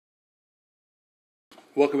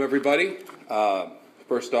Welcome, everybody.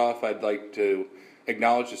 First off, I'd like to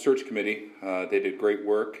acknowledge the search committee. They did great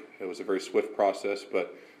work. It was a very swift process,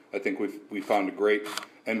 but I think we found a great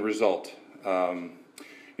end result.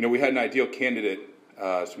 We had an ideal candidate,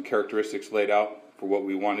 some characteristics laid out for what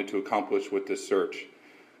we wanted to accomplish with this search.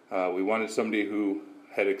 We wanted somebody who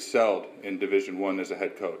had excelled in Division I as a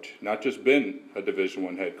head coach, not just been a Division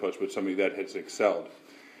I head coach, but somebody that has excelled.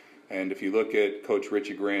 And if you look at Coach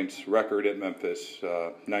Richie Grant's record at Memphis,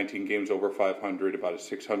 19 games over 500, about a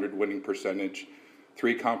 600 winning percentage,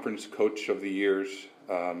 3 conference coach of the years,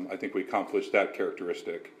 I think we accomplished that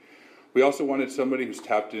characteristic. We also wanted somebody who's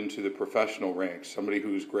tapped into the professional ranks, somebody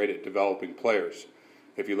who's great at developing players.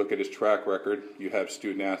 If you look at his track record, you have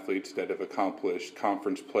student athletes that have accomplished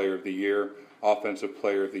Conference Player of the Year, Offensive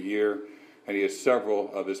Player of the Year, and he has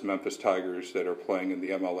several of his Memphis Tigers that are playing in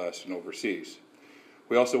the MLS and overseas.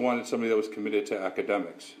 We also wanted somebody that was committed to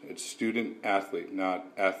academics. It's student-athlete, not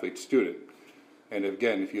athlete-student. And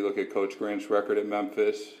again, if you look at Coach Grant's record at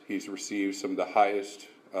Memphis, he's received some of the highest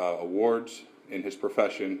awards in his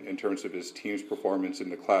profession in terms of his team's performance in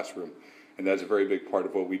the classroom. And that's a very big part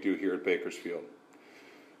of what we do here at Bakersfield.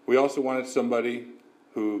 We also wanted somebody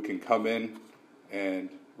who can come in and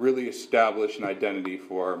really establish an identity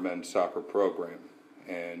for our men's soccer program.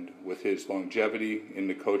 And with his longevity in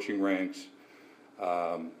the coaching ranks,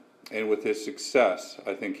 and with his success,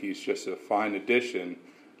 I think he's just a fine addition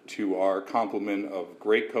to our complement of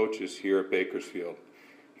great coaches here at Bakersfield.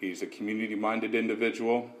 He's a community-minded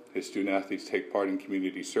individual. His student-athletes take part in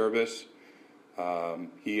community service.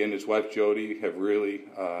 He and his wife, Jody, have really,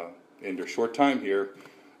 in their short time here,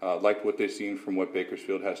 liked what they've seen from what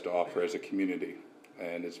Bakersfield has to offer as a community.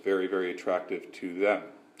 And it's very, very attractive to them.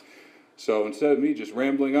 So instead of me just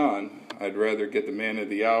rambling on, I'd rather get the man of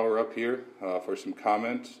the hour up here for some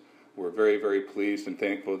comments. We're very, very pleased and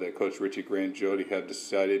thankful that Coach Richie Grant and Jody have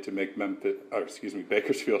decided to make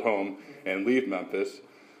Bakersfield home and leave Memphis.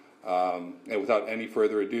 And without any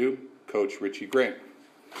further ado, Coach Richie Grant.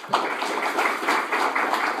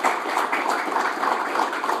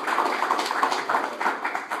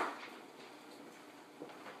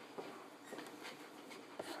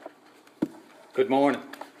 Good morning.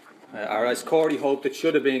 Or as Corey hoped, it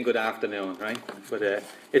should have been good afternoon, right? But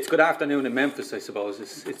it's good afternoon in Memphis, I suppose.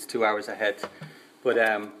 It's 2 hours ahead. But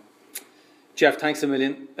Jeff, thanks a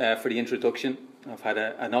million for the introduction. I've had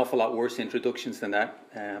an awful lot worse introductions than that.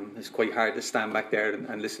 It's quite hard to stand back there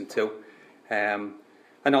and listen to. And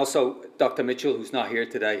also, Dr. Mitchell, who's not here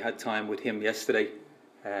today, had time with him yesterday.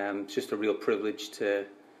 It's just a real privilege to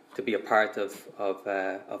be a part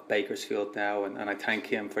of Bakersfield now, and I thank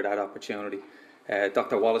him for that opportunity.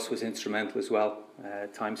 Dr. Wallace was instrumental as well.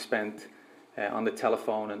 Time spent on the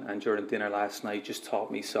telephone and during dinner last night just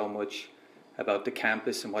taught me so much about the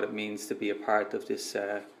campus and what it means to be a part of this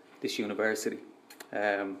university.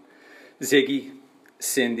 Ziggy,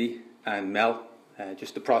 Cindy and Mel,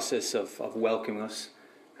 just the process of welcoming us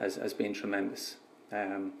has been tremendous.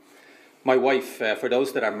 My wife, for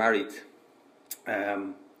those that are married,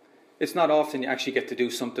 it's not often you actually get to do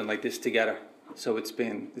something like this together. So it's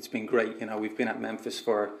been great. We've been at Memphis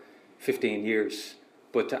for 15 years,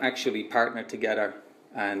 but to actually partner together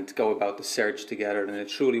and go about the search together, and it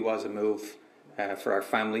truly was a move for our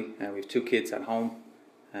family. We have 2 kids at home.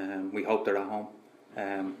 We hope they're at home,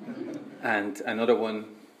 and another one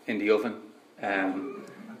in the oven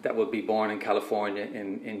that will be born in California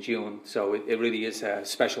in June. So it really is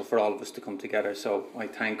special for all of us to come together. So I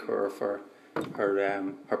thank her for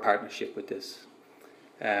her partnership with this.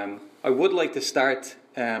 I would like to start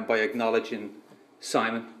by acknowledging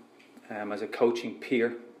Simon as a coaching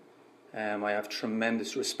peer. I have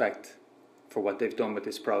tremendous respect for what they've done with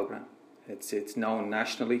this program. It's known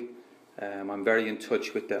nationally. I'm very in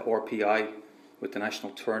touch with the RPI, with the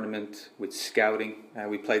national tournament, with scouting.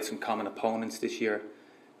 We played some common opponents this year.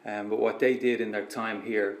 But what they did in their time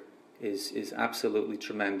here is absolutely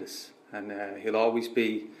tremendous. And he'll always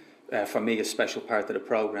be, for me, a special part of the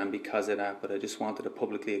program because of that, but I just wanted to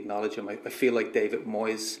publicly acknowledge him. I feel like David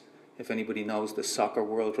Moyes, if anybody knows the soccer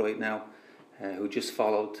world right now, who just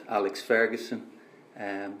followed Alex Ferguson.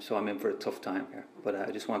 So I'm in for a tough time here. But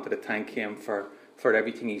I just wanted to thank him for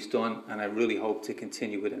everything he's done, and I really hope to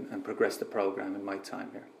continue it and progress the program in my time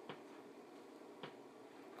here.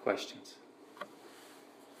 Questions?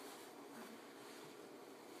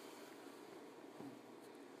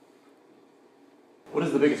 What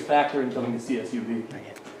is the biggest factor in coming to CSUB?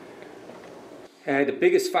 The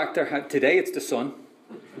biggest factor today, it's the sun.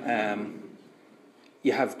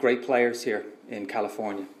 You have great players here in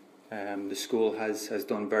California. The school has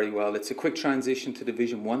done very well. It's a quick transition to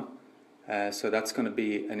Division 1. So that's going to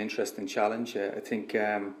be an interesting challenge. I think,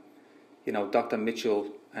 Dr.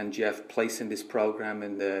 Mitchell and Jeff placing this program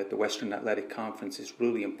in the Western Athletic Conference is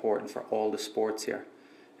really important for all the sports here,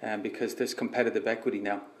 because there's competitive equity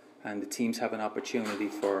now, and the teams have an opportunity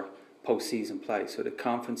for postseason play. So the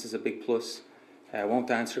conference is a big plus. I won't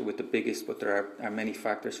answer it with the biggest, but there are many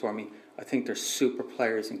factors for me. I think there's super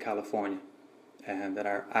players in California that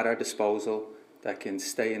are at our disposal that can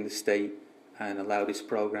stay in the state and allow this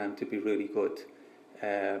program to be really good.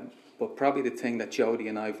 But probably the thing that Jody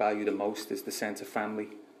and I value the most is the sense of family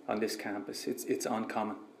on this campus. It's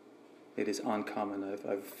uncommon. It is uncommon.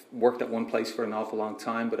 I've worked at one place for an awful long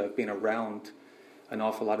time, but I've been around an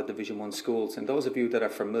awful lot of Division I schools. And those of you that are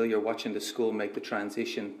familiar watching the school make the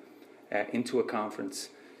transition into a conference,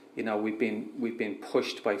 we've been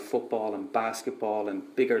pushed by football and basketball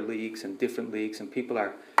and bigger leagues and different leagues, and people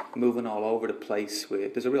are moving all over the place.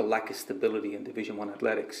 There's a real lack of stability in Division I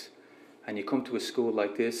athletics, and you come to a school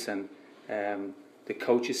like this, and the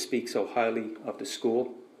coaches speak so highly of the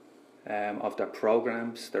school, of their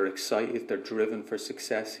programs. They're excited, they're driven for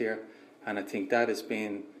success here, and I think that has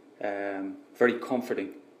been very comforting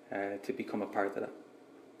to become a part of that.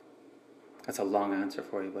 That's a long answer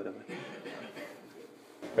for you, by the way.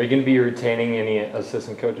 Are you going to be retaining any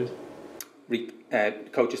assistant coaches?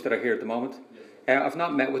 Coaches that are here at the moment? I've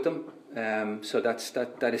not met with them, so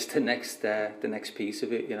that is the next piece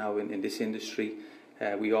of it. In this industry,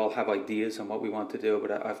 we all have ideas on what we want to do,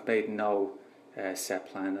 but I've made no set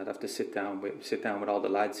plan. I'd have to sit down with all the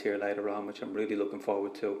lads here later on, which I'm really looking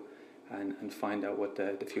forward to, and find out what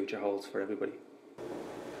the future holds for everybody.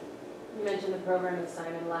 You mentioned the program with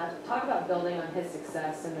Simon Ladd. Talk about building on his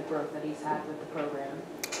success and the growth that he's had with the program.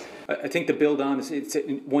 I think the build on it's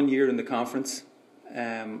 1 year in the conference.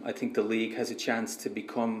 I think the league has a chance to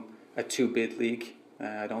become a 2-bid league.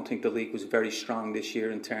 I don't think the league was very strong this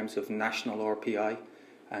year in terms of national RPI,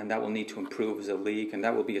 and that will need to improve as a league, and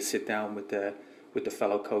that will be a sit down with the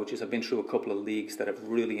fellow coaches. I've been through a couple of leagues that have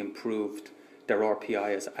really improved their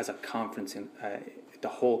RPI as a conference, in the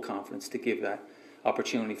whole conference, to give that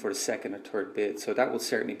opportunity for a second or third bid. So that will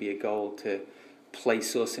certainly be a goal, to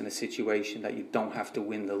place us in a situation that you don't have to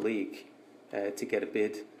win the league to get a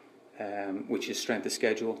bid, which is strength of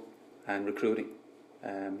schedule and recruiting.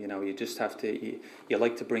 You just have to, you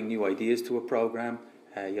like to bring new ideas to a program,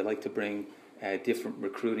 you like to bring different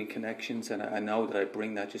recruiting connections, and I know that I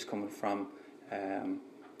bring that just coming from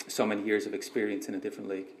so many years of experience in a different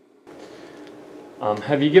league.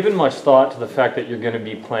 Have you given much thought to the fact that you're going to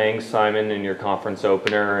be playing Simon in your conference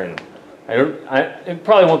opener? And it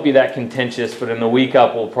probably won't be that contentious, but in the week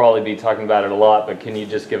up we'll probably be talking about it a lot. But can you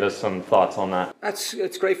just give us some thoughts on that?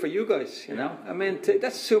 It's great for you guys, I mean,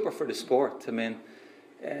 that's super for the sport. I mean,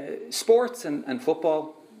 sports and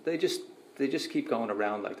football, they just keep going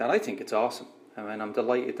around like that. I think it's awesome. I mean, I'm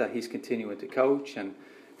delighted that he's continuing to coach and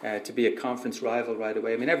to be a conference rival right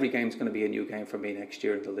away. I mean, every game's going to be a new game for me next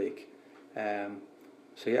year in the league.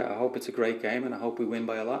 So yeah, I hope it's a great game, and I hope we win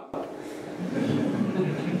by a lot.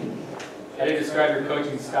 How do you describe your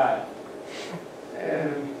coaching style?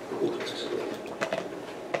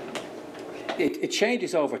 It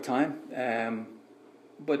changes over time,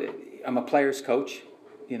 but I'm a player's coach.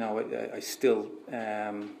 I still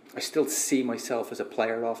see myself as a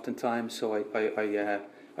player oftentimes, so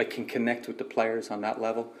I can connect with the players on that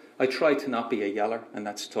level. I try to not be a yeller, and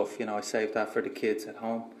that's tough. I save that for the kids at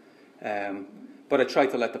home. But I try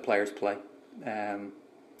to let the players play.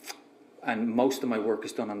 And most of my work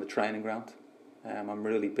is done on the training ground. I'm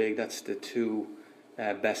really big. That's the 2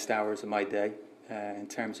 best hours of my day in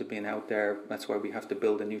terms of being out there. That's why we have to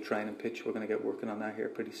build a new training pitch. We're going to get working on that here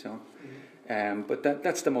pretty soon. But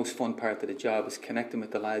that's the most fun part of the job, is connecting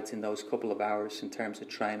with the lads in those couple of hours in terms of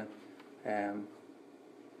training.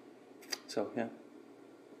 So, yeah.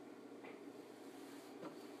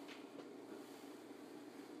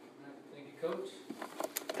 Thank you, Coach.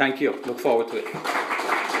 Thank you. Look forward to it.